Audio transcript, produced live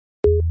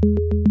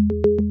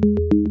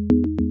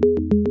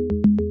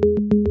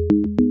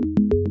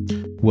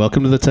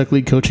Welcome to the Tech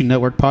Lead Coaching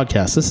Network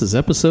podcast. This is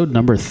episode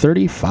number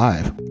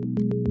 35.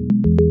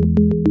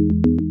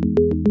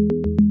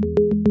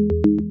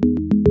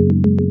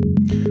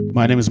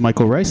 My name is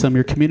Michael Rice. I'm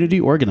your community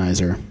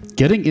organizer.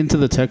 Getting into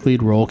the tech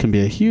lead role can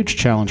be a huge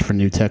challenge for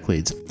new tech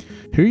leads.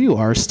 Here you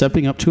are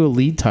stepping up to a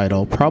lead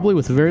title, probably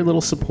with very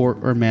little support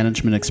or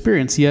management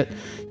experience, yet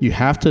you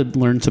have to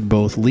learn to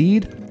both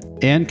lead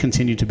and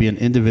continue to be an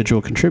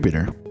individual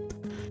contributor.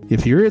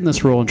 If you're in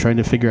this role and trying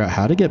to figure out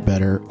how to get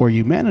better, or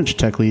you manage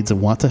tech leads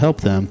and want to help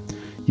them,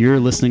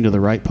 you're listening to the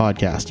right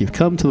podcast. You've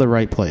come to the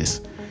right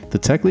place. The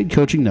Tech Lead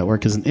Coaching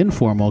Network is an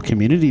informal,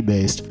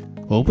 community-based,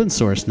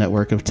 open-source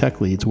network of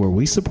tech leads where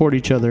we support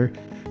each other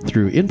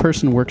through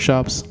in-person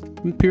workshops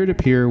and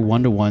peer-to-peer,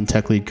 one-to-one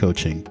tech lead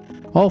coaching,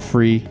 all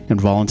free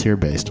and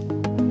volunteer-based.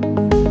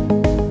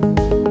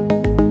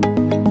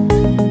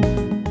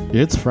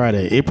 It's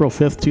Friday, April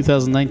 5th,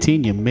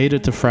 2019. You made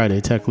it to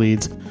Friday, Tech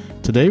Leads.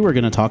 Today we're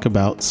going to talk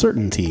about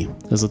certainty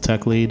as a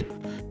tech lead,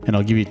 and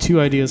I'll give you 2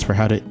 ideas for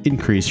how to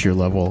increase your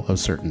level of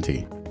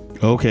certainty.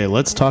 Okay,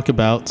 let's talk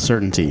about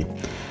certainty.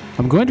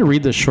 I'm going to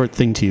read this short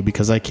thing to you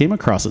because I came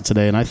across it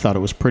today and I thought it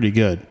was pretty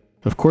good.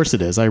 Of course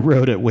it is. I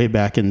wrote it way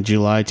back in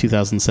July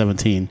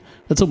 2017.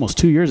 That's almost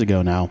 2 years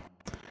ago now.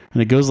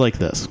 And it goes like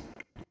this.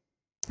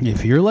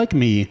 If you're like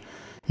me,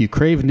 you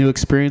crave new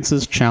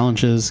experiences,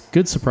 challenges,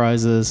 good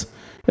surprises,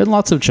 and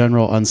lots of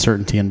general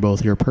uncertainty in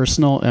both your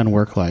personal and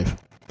work life.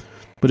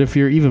 But if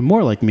you're even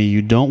more like me,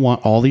 you don't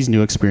want all these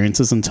new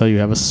experiences until you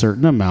have a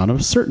certain amount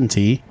of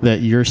certainty that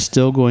you're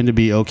still going to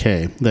be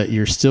okay, that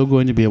you're still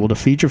going to be able to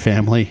feed your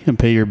family and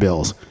pay your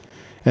bills.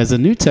 As a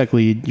new tech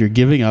lead, you're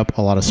giving up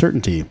a lot of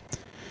certainty.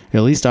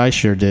 At least I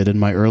sure did in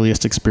my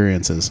earliest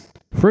experiences.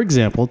 For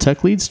example,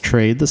 tech leads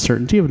trade the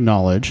certainty of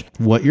knowledge,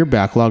 what your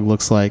backlog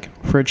looks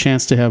like, for a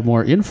chance to have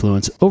more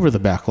influence over the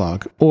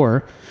backlog,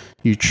 or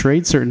you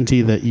trade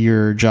certainty that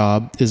your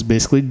job is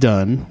basically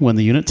done when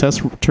the unit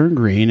tests turn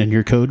green and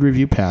your code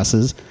review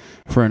passes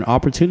for an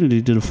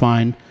opportunity to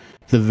define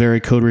the very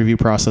code review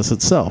process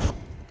itself.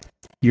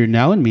 You're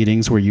now in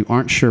meetings where you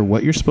aren't sure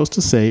what you're supposed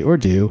to say or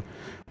do,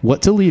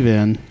 what to leave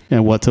in,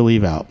 and what to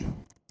leave out.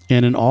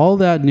 And in all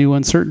that new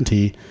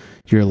uncertainty,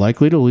 you're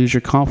likely to lose your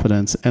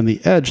confidence and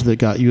the edge that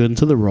got you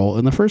into the role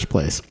in the first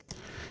place.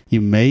 You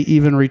may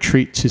even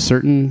retreat to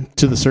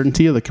the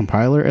certainty of the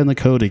compiler and the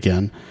code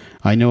again.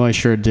 I know I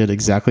sure did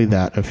exactly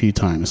that a few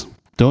times.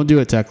 Don't do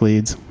it, tech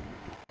leads.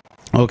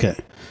 Okay,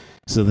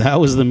 so that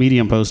was the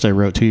Medium post I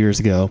wrote 2 years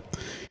ago.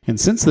 And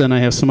since then, I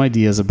have some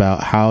ideas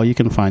about how you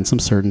can find some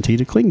certainty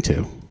to cling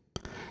to.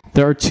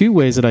 There are 2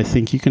 ways that I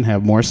think you can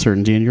have more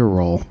certainty in your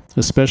role,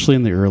 especially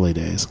in the early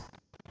days.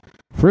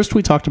 First,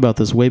 we talked about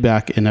this way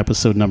back in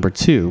episode number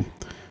 2.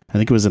 I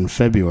think it was in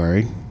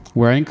February,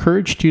 where I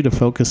encouraged you to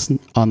focus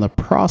on the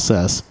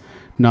process,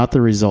 not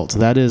the results.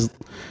 That is,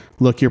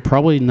 look, you're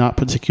probably not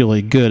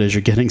particularly good as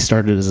you're getting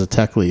started as a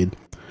tech lead.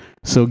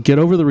 So get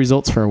over the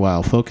results for a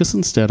while. Focus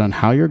instead on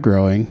how you're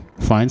growing.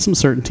 Find some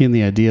certainty in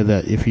the idea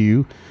that if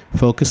you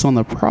focus on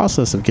the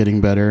process of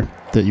getting better,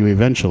 that you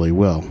eventually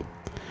will.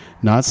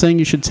 Not saying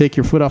you should take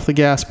your foot off the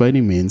gas by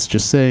any means,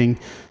 just saying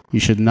you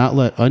should not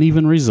let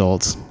uneven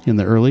results in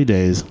the early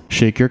days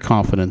shake your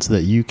confidence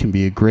that you can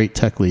be a great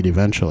tech lead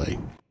eventually.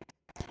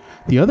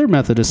 The other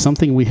method is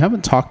something we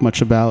haven't talked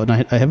much about,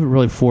 and I haven't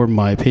really formed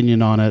my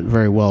opinion on it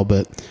very well,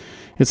 but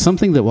it's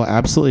something that will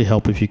absolutely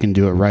help if you can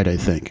do it right, I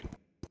think.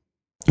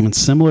 And it's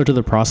similar to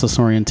the process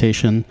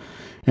orientation,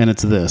 and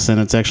it's this, and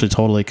it's actually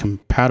totally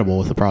compatible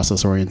with the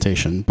process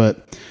orientation.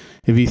 But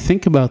if you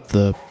think about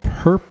the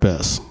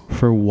purpose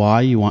for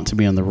why you want to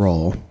be in the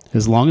role,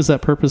 as long as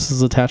that purpose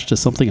is attached to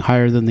something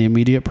higher than the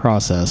immediate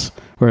process,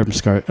 or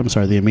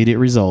the immediate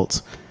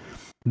results,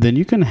 then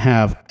you can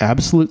have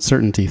absolute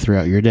certainty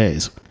throughout your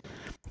days.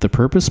 The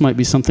purpose might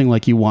be something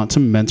like you want to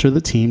mentor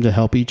the team to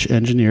help each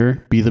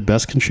engineer be the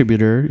best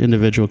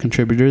individual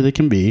contributor they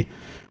can be,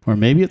 or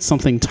maybe it's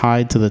something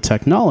tied to the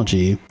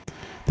technology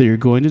that you're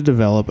going to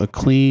develop a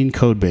clean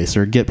code base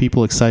or get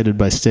people excited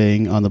by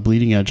staying on the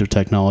bleeding edge of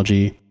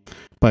technology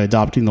by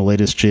adopting the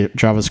latest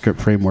JavaScript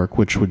framework,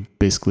 which would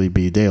basically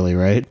be daily,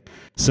 right?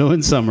 So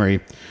in summary,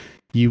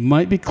 you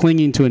might be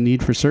clinging to a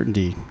need for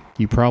certainty.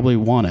 You probably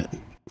want it.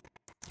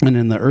 And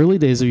in the early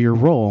days of your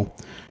role,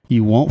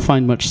 you won't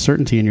find much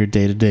certainty in your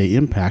day-to-day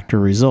impact or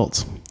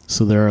results.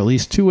 So there are at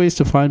least 2 ways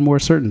to find more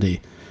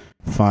certainty.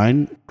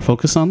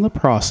 Focus on the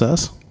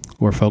process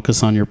or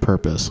focus on your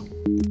purpose.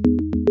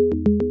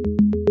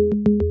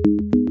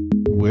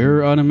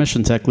 We're on a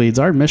mission, tech leads.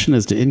 Our mission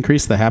is to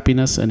increase the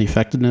happiness and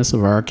effectiveness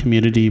of our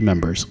community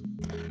members.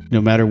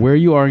 No matter where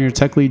you are in your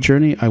tech lead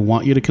journey, I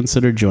want you to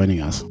consider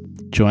joining us.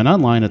 Join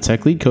online at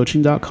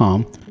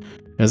techleadcoaching.com.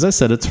 As I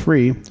said, it's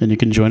free, and you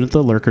can join at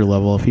the lurker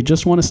level if you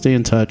just want to stay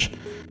in touch,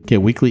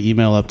 get weekly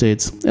email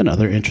updates, and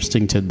other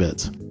interesting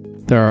tidbits.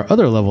 There are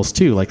other levels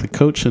too, like the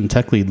coach and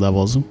tech lead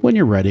levels, when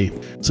you're ready.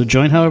 So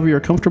join however you're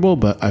comfortable,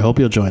 but I hope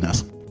you'll join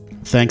us.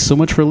 Thanks so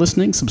much for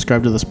listening.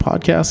 Subscribe to this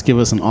podcast. Give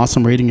us an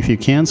awesome rating if you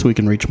can so we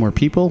can reach more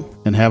people.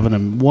 And have a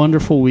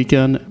wonderful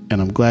weekend.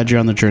 And I'm glad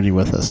you're on the journey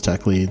with us,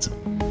 Tech Leads.